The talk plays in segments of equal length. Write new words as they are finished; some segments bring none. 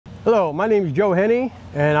Hello, my name is Joe Henney,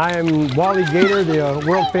 and I am Wally Gator, the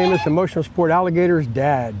world-famous emotional sport alligator's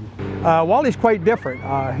dad. Wally's quite different.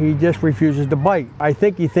 He just refuses to bite. I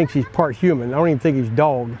think he thinks he's part human. I don't even think he's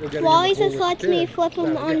dog. Wally just lets me flip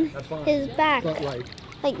him on his back,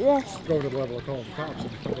 like this. Go to the level of calling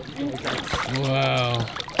the cops. Wow.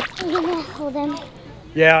 I'm gonna hold him.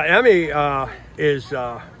 Yeah, Emmy is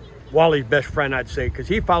Wally's best friend, I'd say, because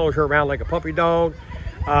he follows her around like a puppy dog.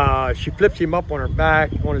 She flips him up on his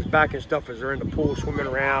back and stuff as they're in the pool swimming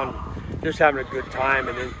around, just having a good time.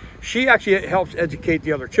 And then she actually helps educate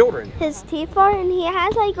the other children. His teeth are, and he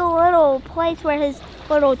has like a little place where his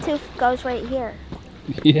little tooth goes right here.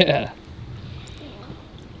 Yeah.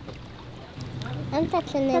 I'm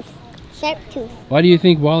touching this sharp tooth. Why do you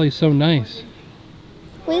think Wally's so nice?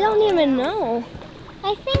 We don't even know.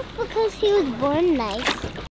 I think because he was born nice.